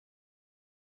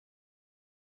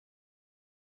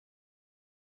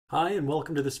Hi, and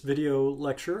welcome to this video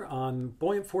lecture on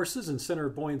buoyant forces and center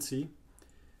of buoyancy.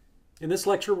 In this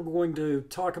lecture, we're going to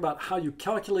talk about how you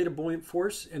calculate a buoyant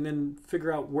force and then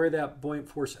figure out where that buoyant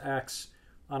force acts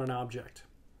on an object.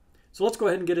 So let's go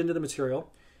ahead and get into the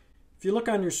material. If you look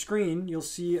on your screen, you'll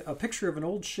see a picture of an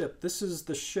old ship. This is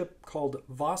the ship called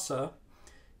Vasa.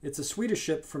 It's a Swedish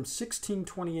ship from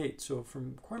 1628, so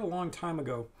from quite a long time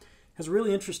ago. It has a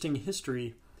really interesting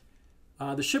history.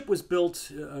 The ship was built,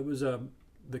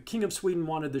 the King of Sweden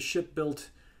wanted the ship built.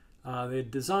 They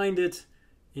had designed it,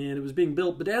 and it was being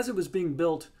built. But as it was being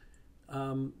built,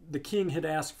 the king had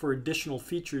asked for additional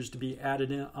features to be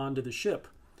added onto the ship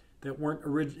that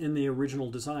weren't in the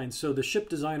original design. So the ship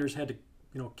designers had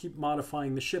to, keep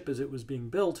modifying the ship as it was being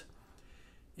built.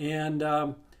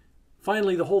 And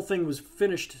finally, the whole thing was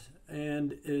finished,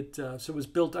 and so it was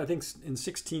built, I think, in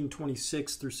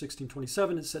 1626 through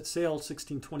 1627. It set sail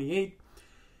 1628.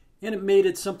 And it made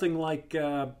it something like,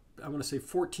 I want to say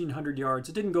 1,400 yards.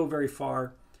 It didn't go very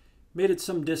far. Made it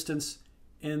some distance,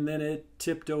 and then it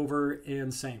tipped over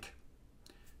and sank.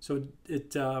 So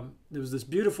it was this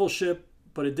beautiful ship,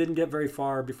 but it didn't get very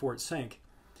far before it sank.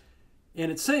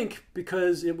 And it sank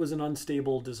because it was an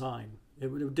unstable design.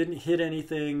 It didn't hit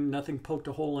anything, nothing poked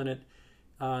a hole in it.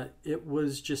 It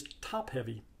was just top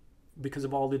heavy because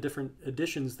of all the different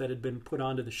additions that had been put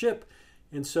onto the ship.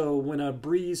 And so when a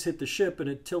breeze hit the ship and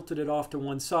it tilted it off to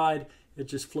one side, it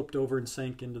just flipped over and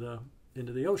sank into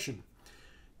the ocean.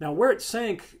 Now, where it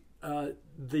sank,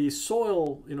 the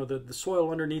soil, the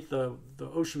soil underneath the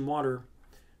ocean water,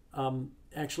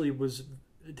 actually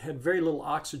it had very little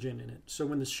oxygen in it. So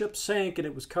when the ship sank and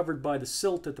it was covered by the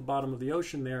silt at the bottom of the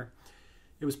ocean there,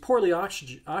 it was poorly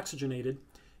oxygenated.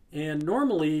 And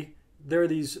normally there are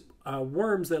these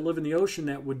worms that live in the ocean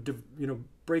that would,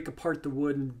 break apart the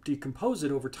wood and decompose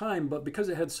it over time. But because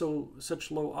it had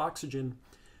such low oxygen,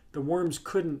 the worms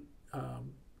couldn't.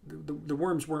 The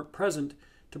worms weren't present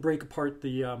to break apart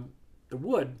the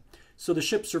wood, so the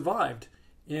ship survived.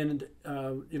 And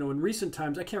in recent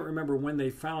times, I can't remember when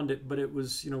they found it, but it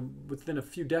was within a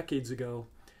few decades ago.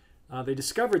 They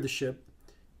discovered the ship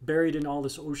buried in all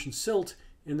this ocean silt,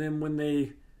 and then when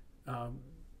they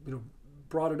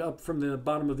brought it up from the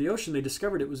bottom of the ocean, they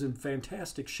discovered it was in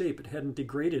fantastic shape. It hadn't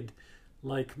degraded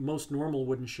like most normal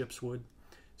wooden ships would.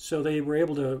 So they were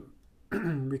able to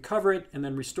recover it and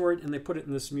then restore it, and they put it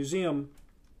in this museum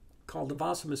called the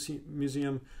Vasa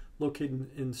Museum, located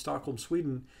in Stockholm,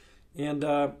 Sweden. And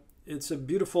it's a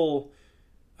beautiful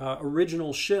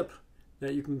original ship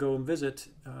that you can go and visit.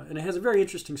 And it has a very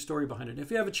interesting story behind it.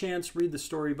 If you have a chance, read the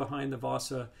story behind the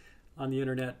Vasa on the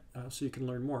internet so you can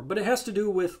learn more. But it has to do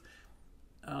with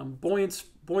buoyant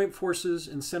forces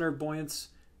and center of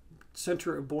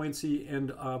buoyancy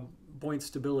and buoyant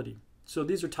stability. So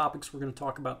these are topics we're going to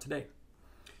talk about today.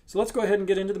 So let's go ahead and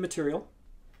get into the material.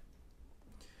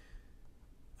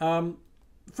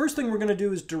 First thing we're going to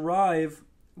do is derive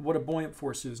what a buoyant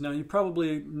force is. Now, you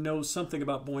probably know something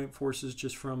about buoyant forces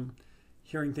just from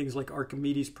hearing things like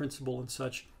Archimedes' principle and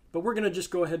such, but we're going to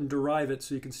just go ahead and derive it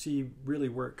so you can see really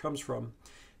where it comes from.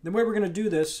 The way we're going to do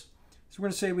this, so we're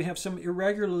going to say we have some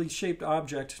irregularly shaped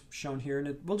object shown here,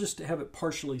 and we'll just have it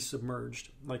partially submerged,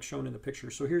 like shown in the picture.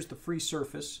 So here's the free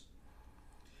surface,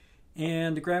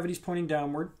 and the gravity's pointing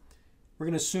downward. We're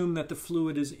going to assume that the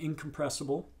fluid is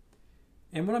incompressible.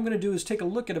 And what I'm going to do is take a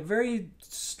look at a very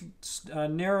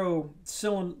narrow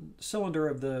cylinder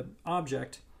of the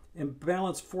object and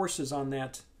balance forces on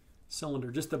that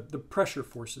cylinder, just the pressure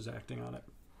forces acting on it.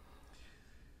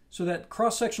 So that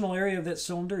cross-sectional area of that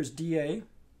cylinder is dA.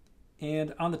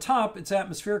 And on the top, it's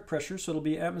atmospheric pressure, so it'll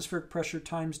be atmospheric pressure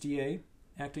times dA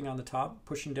acting on the top,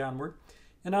 pushing downward.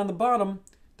 And on the bottom,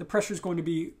 the pressure is going to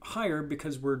be higher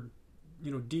because we're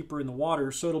deeper in the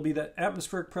water, so it'll be that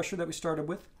atmospheric pressure that we started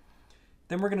with.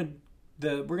 Then we're going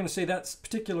to say that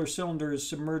particular cylinder is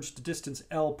submerged to distance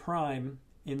L prime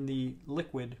in the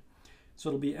liquid. So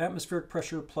it'll be atmospheric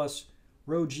pressure plus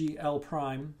rho g L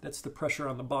prime. That's the pressure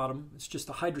on the bottom. It's just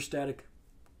the hydrostatic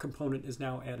component is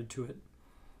now added to it.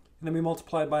 And then we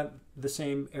multiply by the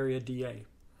same area dA.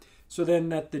 So then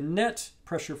that the net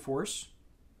pressure force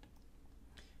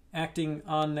acting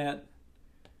on that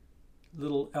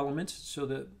little element, so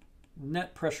the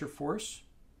net pressure force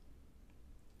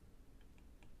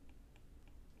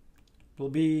will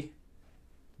be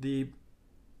the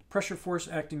pressure force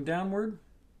acting downward.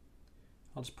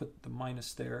 I'll just put the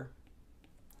minus there.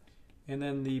 And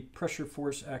then the pressure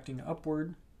force acting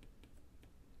upward.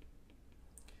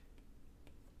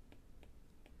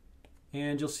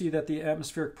 And you'll see that the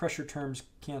atmospheric pressure terms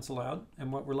cancel out,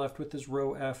 and what we're left with is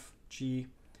rho f g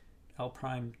L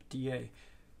prime dA.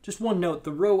 Just one note,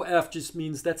 the rho F just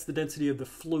means that's the density of the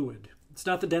fluid. It's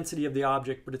not the density of the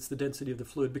object, but it's the density of the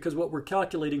fluid, because what we're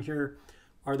calculating here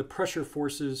are the pressure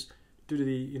forces due to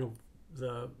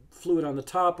the fluid on the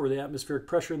top, or the atmospheric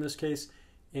pressure in this case,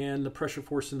 and the pressure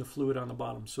force in the fluid on the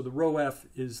bottom. So the rho F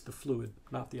is the fluid,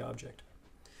 not the object.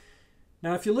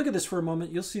 Now if you look at this for a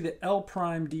moment, you'll see that L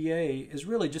prime dA is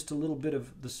really just a little bit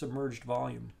of the submerged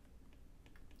volume.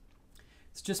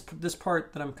 It's just this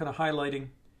part that I'm kind of highlighting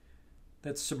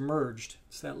that's submerged.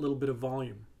 It's that little bit of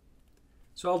volume.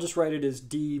 So I'll just write it as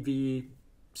dV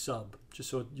sub, just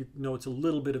so you know it's a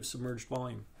little bit of submerged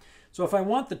volume. So if I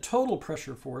want the total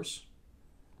pressure force,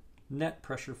 net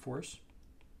pressure force,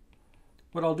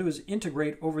 what I'll do is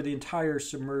integrate over the entire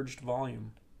submerged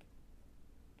volume.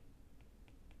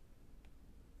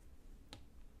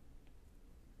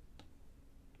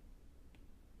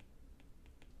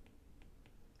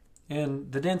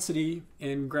 And the density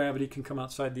and gravity can come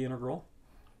outside the integral.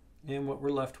 And what we're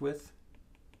left with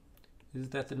is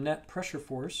that the net pressure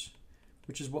force,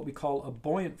 which is what we call a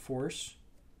buoyant force,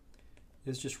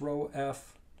 is just rho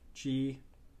F G,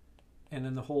 and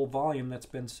then the whole volume that's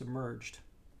been submerged.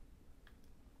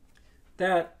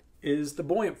 That is the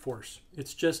buoyant force.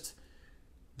 It's just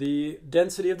the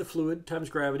density of the fluid times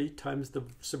gravity times the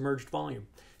submerged volume.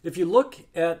 If you look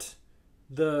at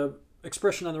the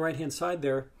expression on the right-hand side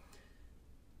there,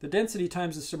 the density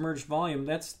times the submerged volume,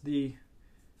 that's the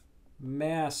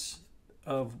mass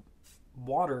of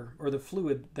water or the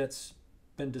fluid that's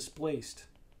been displaced.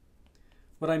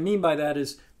 What I mean by that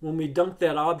is when we dunk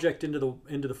that object into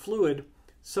the fluid,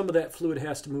 some of that fluid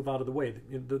has to move out of the way.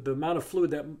 The amount of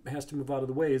fluid that has to move out of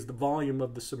the way is the volume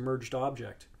of the submerged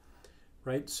object,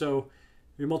 right? So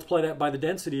you multiply that by the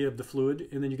density of the fluid,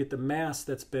 and then you get the mass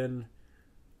that's been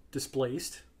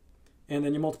displaced, and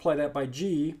then you multiply that by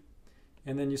G,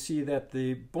 and then you see that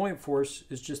the buoyant force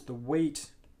is just the weight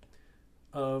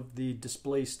of the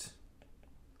displaced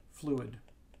fluid.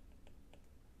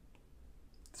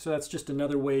 So that's just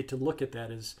another way to look at that,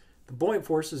 is the buoyant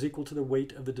force is equal to the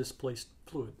weight of the displaced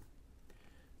fluid.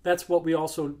 That's what we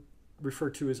also refer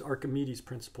to as Archimedes'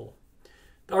 principle.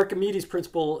 The Archimedes'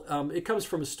 principle, it comes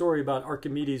from a story about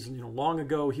Archimedes. Long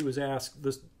ago he was asked,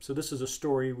 so this is a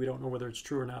story, we don't know whether it's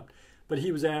true or not, but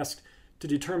he was asked to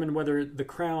determine whether the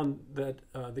crown that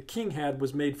the king had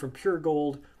was made from pure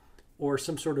gold or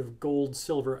some sort of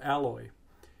gold-silver alloy.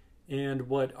 And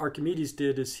what Archimedes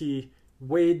did is he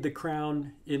weighed the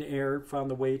crown in air, found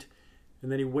the weight,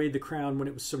 and then he weighed the crown when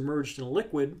it was submerged in a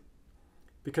liquid,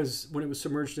 because when it was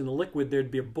submerged in the liquid, there'd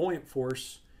be a buoyant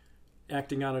force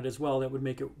acting on it as well that would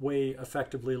make it weigh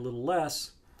effectively a little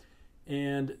less.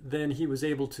 And then he was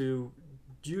able to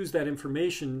use that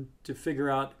information to figure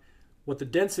out what the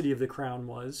density of the crown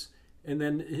was, and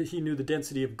then he knew the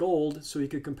density of gold, so he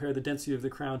could compare the density of the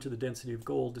crown to the density of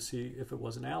gold to see if it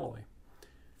was an alloy,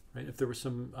 right? If there was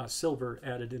some silver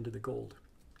added into the gold.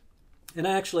 And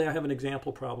actually, I have an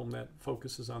example problem that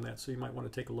focuses on that, so you might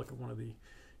want to take a look at one of the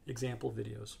example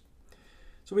videos.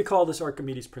 So we call this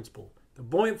Archimedes' principle. The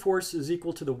buoyant force is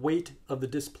equal to the weight of the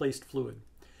displaced fluid.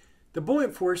 The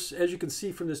buoyant force, as you can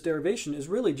see from this derivation, is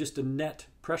really just a net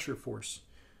pressure force.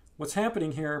 What's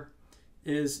happening here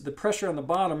is the pressure on the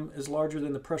bottom is larger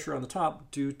than the pressure on the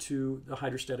top due to the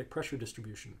hydrostatic pressure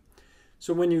distribution.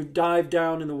 So when you dive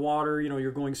down in the water,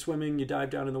 you're going swimming, you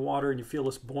dive down in the water and you feel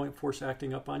this buoyant force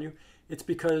acting up on you, it's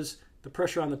because the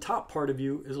pressure on the top part of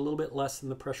you is a little bit less than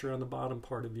the pressure on the bottom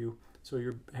part of you. So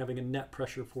you're having a net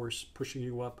pressure force pushing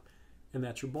you up, and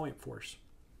that's your buoyant force.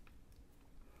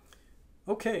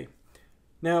 Okay,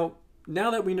 now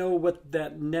that we know what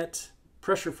that net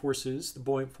pressure force is, the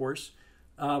buoyant force,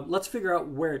 let's figure out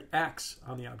where it acts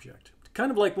on the object. Kind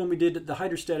of like when we did the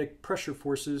hydrostatic pressure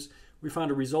forces, we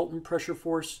found a resultant pressure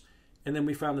force, and then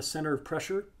we found the center of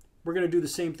pressure. We're going to do the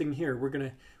same thing here.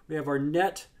 We have our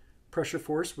net pressure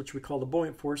force, which we call the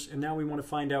buoyant force, and now we want to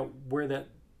find out where that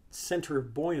center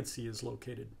of buoyancy is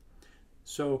located.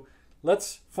 So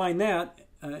let's find that,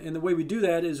 and the way we do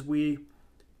that is we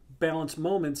balance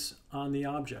moments on the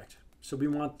object. So we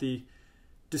want the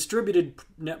distributed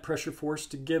net pressure force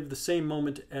to give the same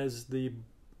moment as the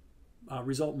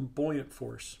resultant buoyant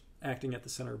force acting at the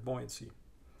center of buoyancy.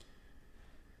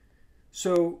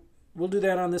 So we'll do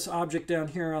that on this object down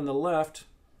here on the left.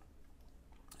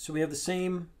 So we have the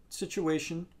same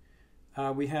situation.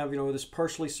 We have this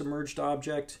partially submerged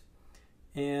object,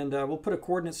 and we'll put a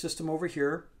coordinate system over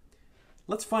here.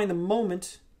 Let's find the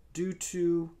moment due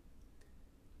to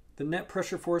the net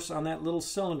pressure force on that little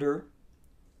cylinder.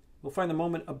 We'll find the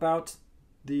moment about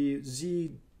the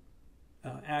z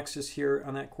axis here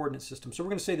on that coordinate system. So we're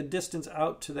going to say the distance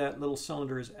out to that little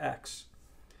cylinder is x,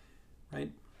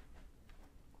 right?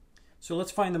 So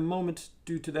let's find the moment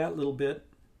due to that little bit,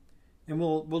 and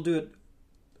we'll do it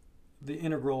the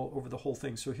integral over the whole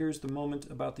thing. So here's the moment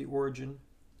about the origin.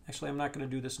 Actually, I'm not going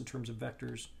to do this in terms of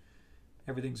vectors.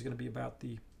 Everything's going to be about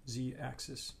the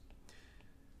z-axis.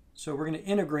 So we're going to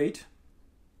integrate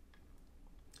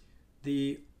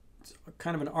the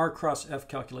kind of an r cross f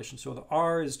calculation. So the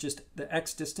r is just the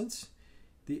x distance.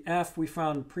 The f we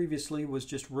found previously was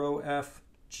just rho f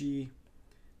g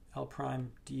l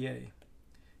prime dA.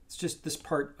 It's just this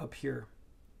part up here.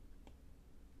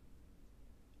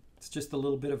 It's just a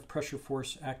little bit of pressure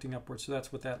force acting upward. So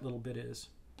that's what that little bit is.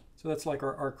 So that's like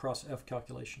our r cross f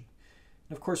calculation.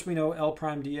 And of course we know L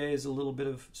prime dA is a little bit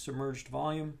of submerged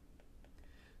volume.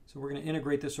 So we're going to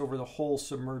integrate this over the whole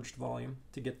submerged volume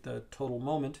to get the total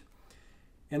moment.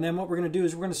 And then what we're going to do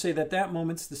is we're going to say that that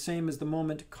moment's the same as the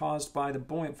moment caused by the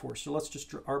buoyant force. So let's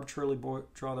just arbitrarily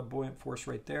draw the buoyant force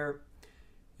right there.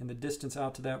 And the distance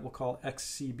out to that we'll call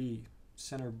xcb,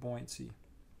 center of buoyancy.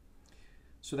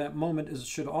 So that moment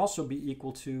should also be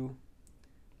equal to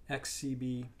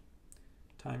xcb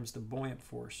times the buoyant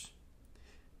force.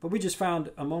 But we just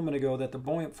found a moment ago that the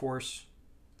buoyant force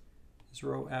is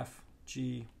rho f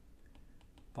g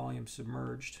volume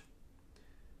submerged.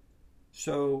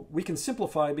 So we can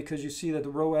simplify because you see that the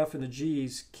rho f and the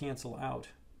g's cancel out.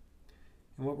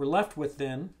 And what we're left with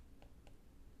then,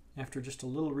 after just a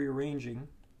little rearranging,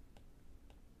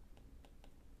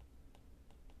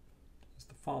 is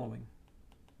the following.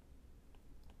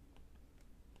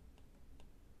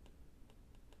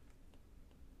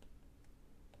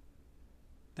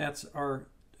 That's our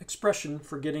expression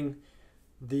for getting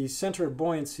the center of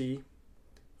buoyancy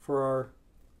for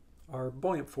our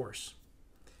buoyant force.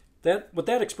 What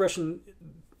that expression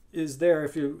is there,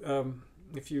 if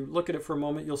you look at it for a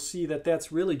moment, you'll see that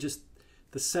that's really just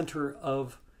the center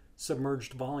of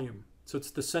submerged volume. So it's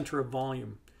the center of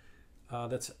volume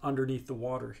that's underneath the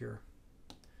water here.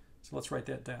 So let's write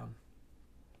that down.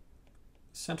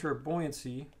 Center of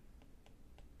buoyancy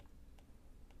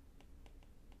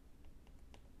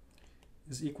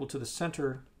is equal to the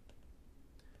center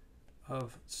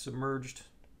of submerged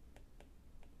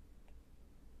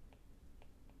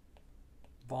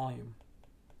volume.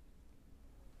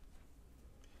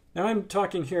 Now I'm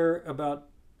talking here about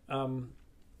a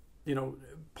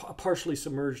partially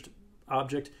submerged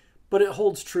object, but it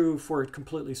holds true for a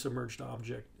completely submerged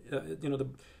object.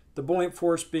 The buoyant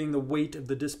force being the weight of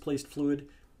the displaced fluid,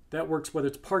 that works whether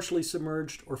it's partially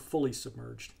submerged or fully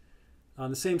submerged.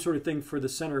 The same sort of thing for the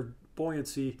center of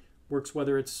buoyancy works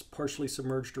whether it's partially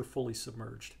submerged or fully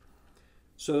submerged.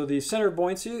 So the center of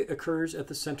buoyancy occurs at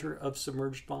the center of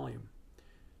submerged volume.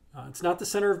 It's not the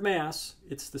center of mass,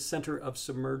 it's the center of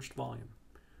submerged volume.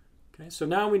 Okay, so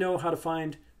now we know how to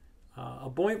find a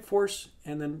buoyant force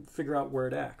and then figure out where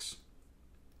it acts.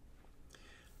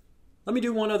 Let me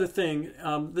do one other thing.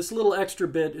 This little extra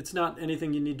bit, it's not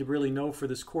anything you need to really know for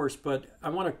this course, but I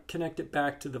want to connect it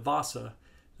back to the Vasa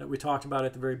that we talked about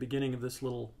at the very beginning of this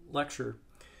little lecture.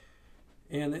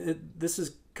 And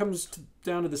comes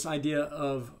down to this idea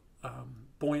of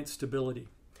buoyant stability.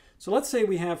 So let's say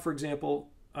we have, for example,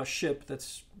 a ship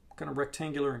that's kind of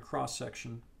rectangular in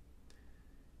cross-section,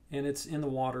 and it's in the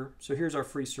water. So here's our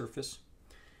free surface.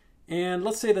 And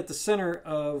let's say that the center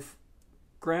of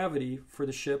gravity for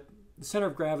the ship, the center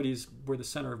of gravity is where the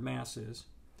center of mass is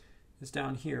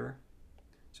down here.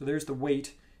 So there's the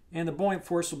weight. And the buoyant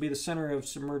force will be the center of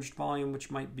submerged volume, which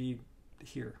might be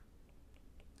here.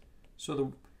 So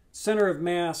the center of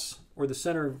mass, or the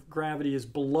center of gravity, is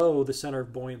below the center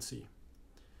of buoyancy.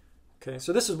 Okay,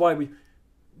 so this is why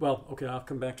I'll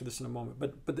come back to this in a moment,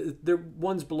 but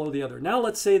one's below the other. Now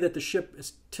let's say that the ship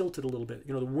is tilted a little bit.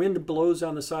 The wind blows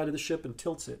on the side of the ship and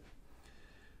tilts it.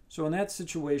 So in that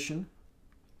situation,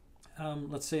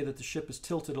 let's say that the ship is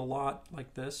tilted a lot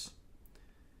like this,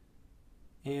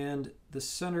 and the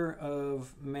center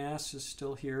of mass is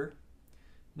still here.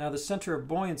 Now the center of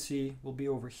buoyancy will be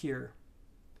over here.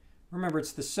 Remember,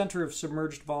 it's the center of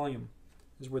submerged volume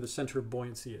is where the center of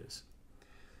buoyancy is.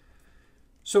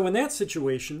 So in that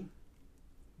situation,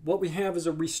 what we have is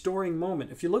a restoring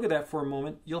moment. If you look at that for a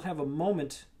moment, you'll have a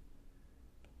moment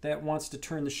that wants to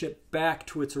turn the ship back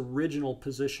to its original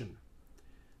position.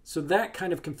 So that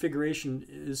kind of configuration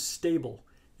is stable.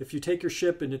 If you take your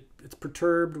ship and it's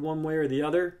perturbed one way or the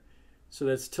other, so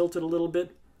that it's tilted a little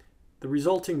bit, the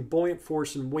resulting buoyant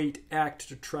force and weight act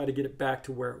to try to get it back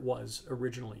to where it was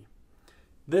originally.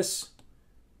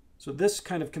 So this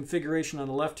kind of configuration on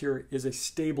the left here is a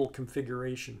stable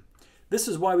configuration. This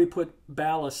is why we put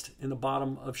ballast in the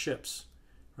bottom of ships,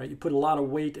 right? You put a lot of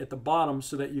weight at the bottom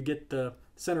so that you get the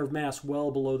center of mass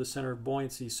well below the center of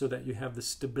buoyancy so that you have the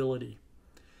stability.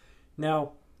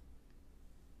 Now,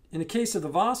 In the case of the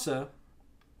Vasa,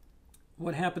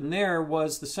 what happened there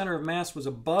was the center of mass was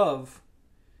above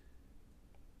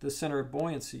the center of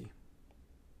buoyancy.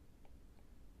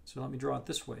 So let me draw it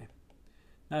this way.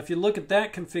 Now if you look at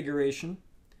that configuration,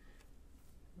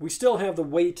 we still have the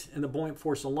weight and the buoyant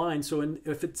force aligned. So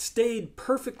if it stayed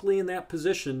perfectly in that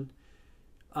position,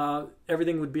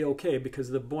 everything would be okay because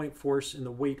the buoyant force and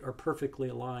the weight are perfectly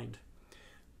aligned.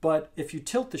 But if you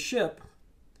tilt the ship,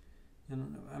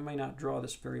 and I may not draw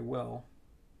this very well.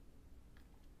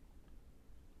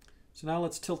 So now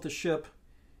let's tilt the ship,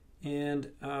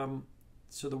 and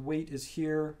so the weight is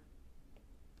here,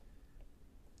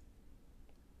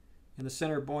 and the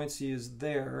center of buoyancy is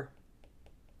there.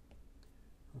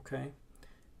 Okay.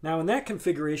 Now in that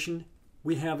configuration,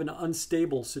 we have an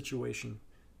unstable situation.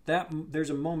 There's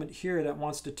a moment here that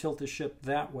wants to tilt the ship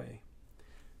that way.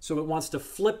 So it wants to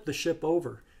flip the ship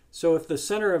over. So if the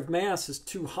center of mass is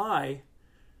too high,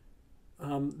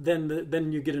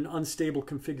 then you get an unstable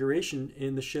configuration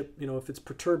in the ship. You know, if it's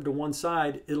perturbed to one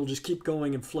side, it'll just keep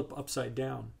going and flip upside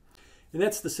down. And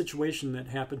that's the situation that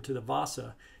happened to the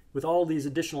Vasa. With all these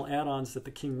additional add-ons that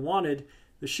the king wanted,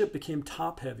 the ship became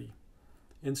top-heavy.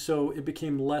 And so it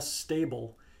became less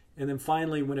stable. And then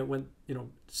finally, when it went,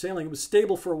 sailing, it was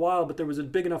stable for a while, but there was a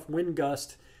big enough wind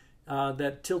gust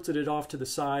that tilted it off to the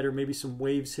side, or maybe some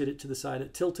waves hit it to the side.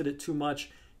 It tilted it too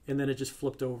much, and then it just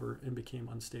flipped over and became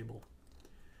unstable.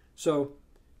 So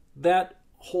that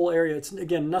whole area, it's,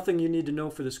 again, nothing you need to know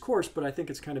for this course, but I think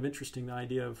it's kind of interesting, the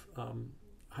idea of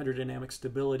hydrodynamic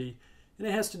stability. And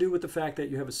it has to do with the fact that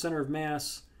you have a center of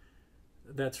mass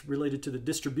that's related to the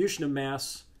distribution of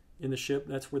mass in the ship.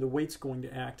 That's where the weight's going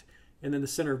to act. And then the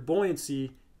center of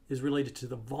buoyancy is related to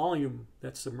the volume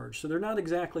that's submerged. So they're not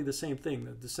exactly the same thing.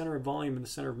 The center of volume and the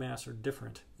center of mass are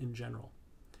different in general.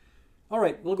 All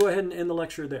right, we'll go ahead and end the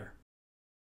lecture there.